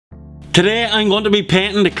Today I'm going to be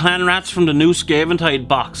painting the clan rats from the new Skaventide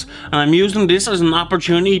box, and I'm using this as an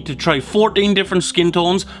opportunity to try 14 different skin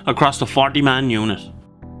tones across the 40-man unit.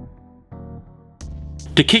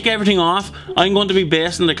 To kick everything off, I'm going to be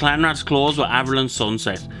basing the clan rats clothes with Averland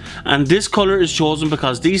Sunset, and this colour is chosen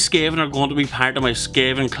because these Skaven are going to be part of my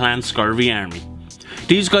Skaven clan scurvy army.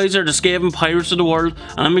 These guys are the Skaven pirates of the world,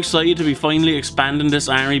 and I'm excited to be finally expanding this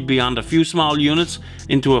army beyond a few small units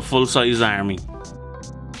into a full-size army.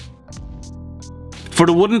 For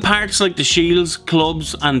the wooden parts like the shields,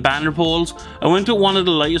 clubs and banner poles, I went with one of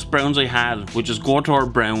the lightest browns I had, which is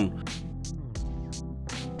Gortor Brown.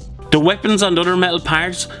 The weapons and other metal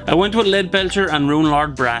parts, I went with Leadbelcher and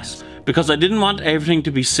Runelord Brass because I didn't want everything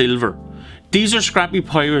to be silver. These are scrappy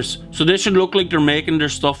pirates, so they should look like they're making their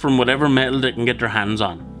stuff from whatever metal they can get their hands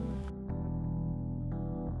on.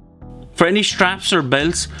 For any straps or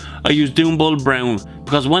belts, I use Doombull Brown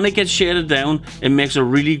because when it gets shaded down, it makes a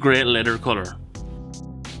really great leather colour.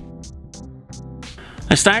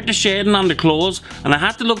 I started shading on the clothes and I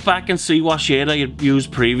had to look back and see what shade I had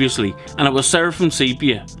used previously, and it was Seraphim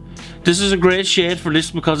Sepia. This is a great shade for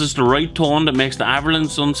this because it's the right tone that makes the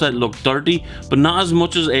Averland Sunset look dirty, but not as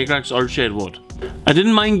much as Agrax Earthshade would. I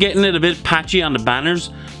didn't mind getting it a bit patchy on the banners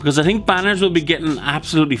because I think banners will be getting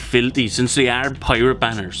absolutely filthy since they are pirate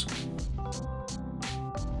banners.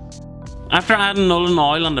 After adding Nuln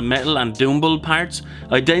Oil on the metal and Doombull parts,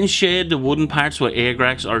 I then shade the wooden parts with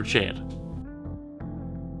Agrax Earthshade.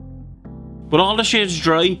 With all the shades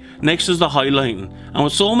dry, next is the highlighting, and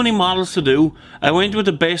with so many models to do, I went with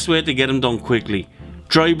the best way to get them done quickly,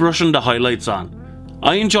 dry brushing the highlights on.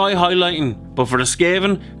 I enjoy highlighting, but for the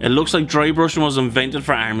Skaven, it looks like dry brushing was invented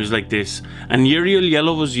for armies like this, and Uriel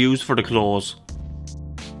Yellow was used for the clothes.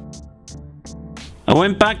 I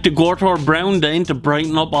went back to Gortor Brown then to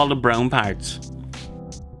brighten up all the brown parts.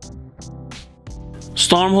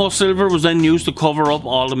 Stormhost Silver was then used to cover up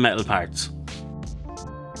all the metal parts.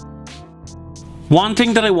 One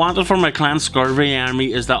thing that I wanted for my clan scurvy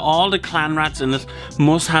army is that all the clan rats in it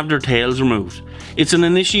must have their tails removed. It's an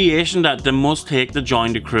initiation that they must take to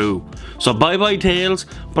join the crew. So bye bye tails,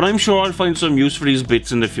 but I'm sure I'll find some use for these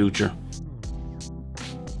bits in the future.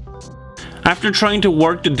 After trying to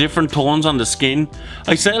work the different tones on the skin,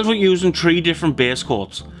 I settled with using 3 different base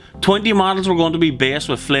coats. 20 models were going to be based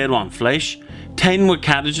with Flayed One Flesh, 10 with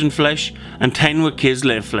Catagen Flesh and 10 with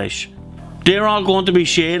Kislev Flesh. They're all going to be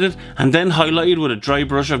shaded and then highlighted with a dry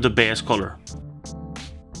brush of the base colour.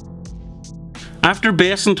 After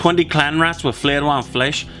basing 20 clan rats with Flayed One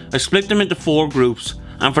Flesh, I split them into 4 groups,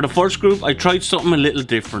 and for the first group I tried something a little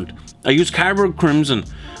different. I used Carberg Crimson,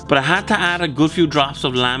 but I had to add a good few drops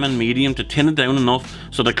of Lamb Medium to thin it down enough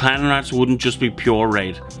so the clan rats wouldn't just be pure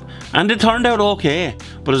red. And it turned out okay,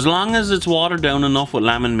 but as long as it's watered down enough with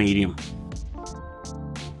Lamb Medium.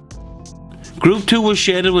 Group 2 was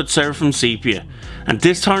shaded with Seraphim Sepia, and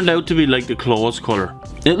this turned out to be like the clothes colour.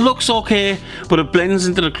 It looks okay, but it blends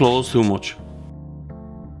into the clothes too much.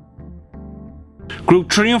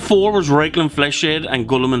 Group 3 and 4 was Reichland Flesh Shade and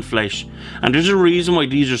Gulliman Flesh, and there's a reason why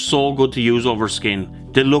these are so good to use over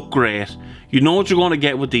skin. They look great. You know what you're going to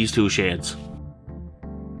get with these 2 shades.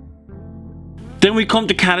 Then we come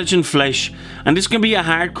to Catagen Flesh, and this can be a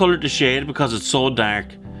hard colour to shade because it's so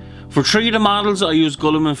dark. For 3 of the models I used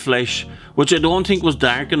Gulliman Flesh, which I don't think was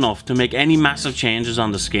dark enough to make any massive changes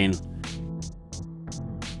on the skin.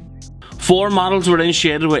 4 models were then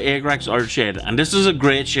shaded with Agrax Earthshade, and this is a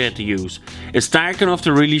great shade to use. It's dark enough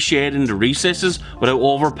to really shade in the recesses without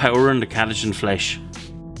overpowering the Catagen Flesh.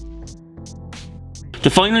 The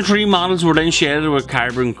final 3 models were then shaded with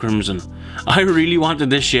Carbon Crimson. I really wanted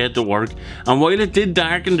this shade to work, and while it did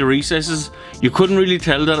darken the recesses, you couldn't really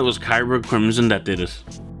tell that it was Carbon Crimson that did it.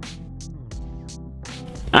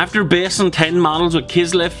 After basing 10 models with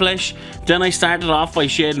Kislev Flesh, then I started off by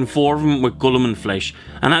shading 4 of them with Gulliman Flesh,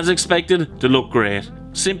 and as expected, they look great.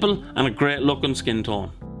 Simple and a great looking skin tone.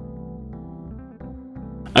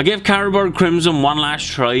 I gave Carberg Crimson one last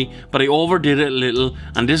try, but I overdid it a little,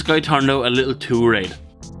 and this guy turned out a little too red.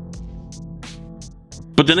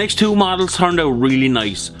 But the next 2 models turned out really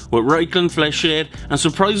nice, with Reichland Flesh Shade, and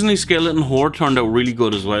surprisingly Skeleton Horde turned out really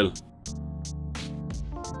good as well.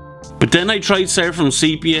 But then I tried Seraphim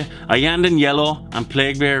Sepia, Ayandin Yellow and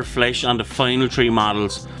Plaguebearer Flesh on the final 3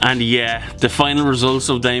 models, and yeah, the final results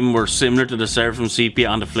of them were similar to the Seraphim Sepia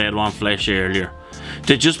on the Flayed One Flesh earlier.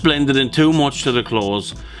 They just blended in too much to the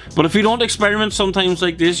clothes. But if you don't experiment sometimes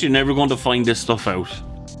like this, you're never going to find this stuff out.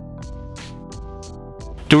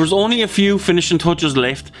 There was only a few finishing touches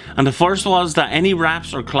left, and the first was that any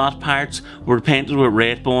wraps or cloth parts were painted with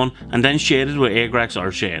Wraithbone and then shaded with Agrax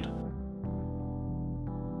Earthshade.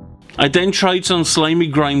 I then tried some Slimy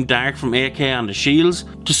Grime Dark from AK on the shields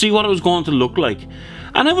to see what it was going to look like.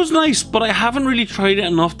 And it was nice, but I haven't really tried it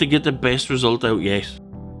enough to get the best result out yet.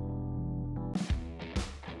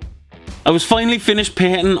 I was finally finished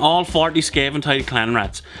painting all 40 Skaventide clan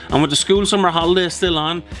rats, and with the school summer holidays still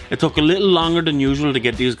on, it took a little longer than usual to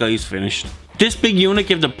get these guys finished. This big unit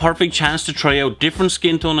gave the perfect chance to try out different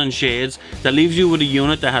skin tone and shades that leaves you with a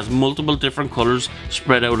unit that has multiple different colours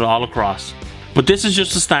spread out all across. But this is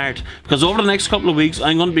just the start, because over the next couple of weeks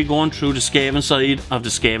I'm going to be going through the Skaven side of the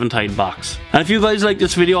Skaventide box. And if you guys like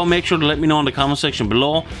this video, make sure to let me know in the comment section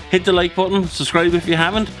below, hit the like button, subscribe if you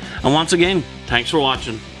haven't, and once again, thanks for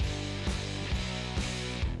watching.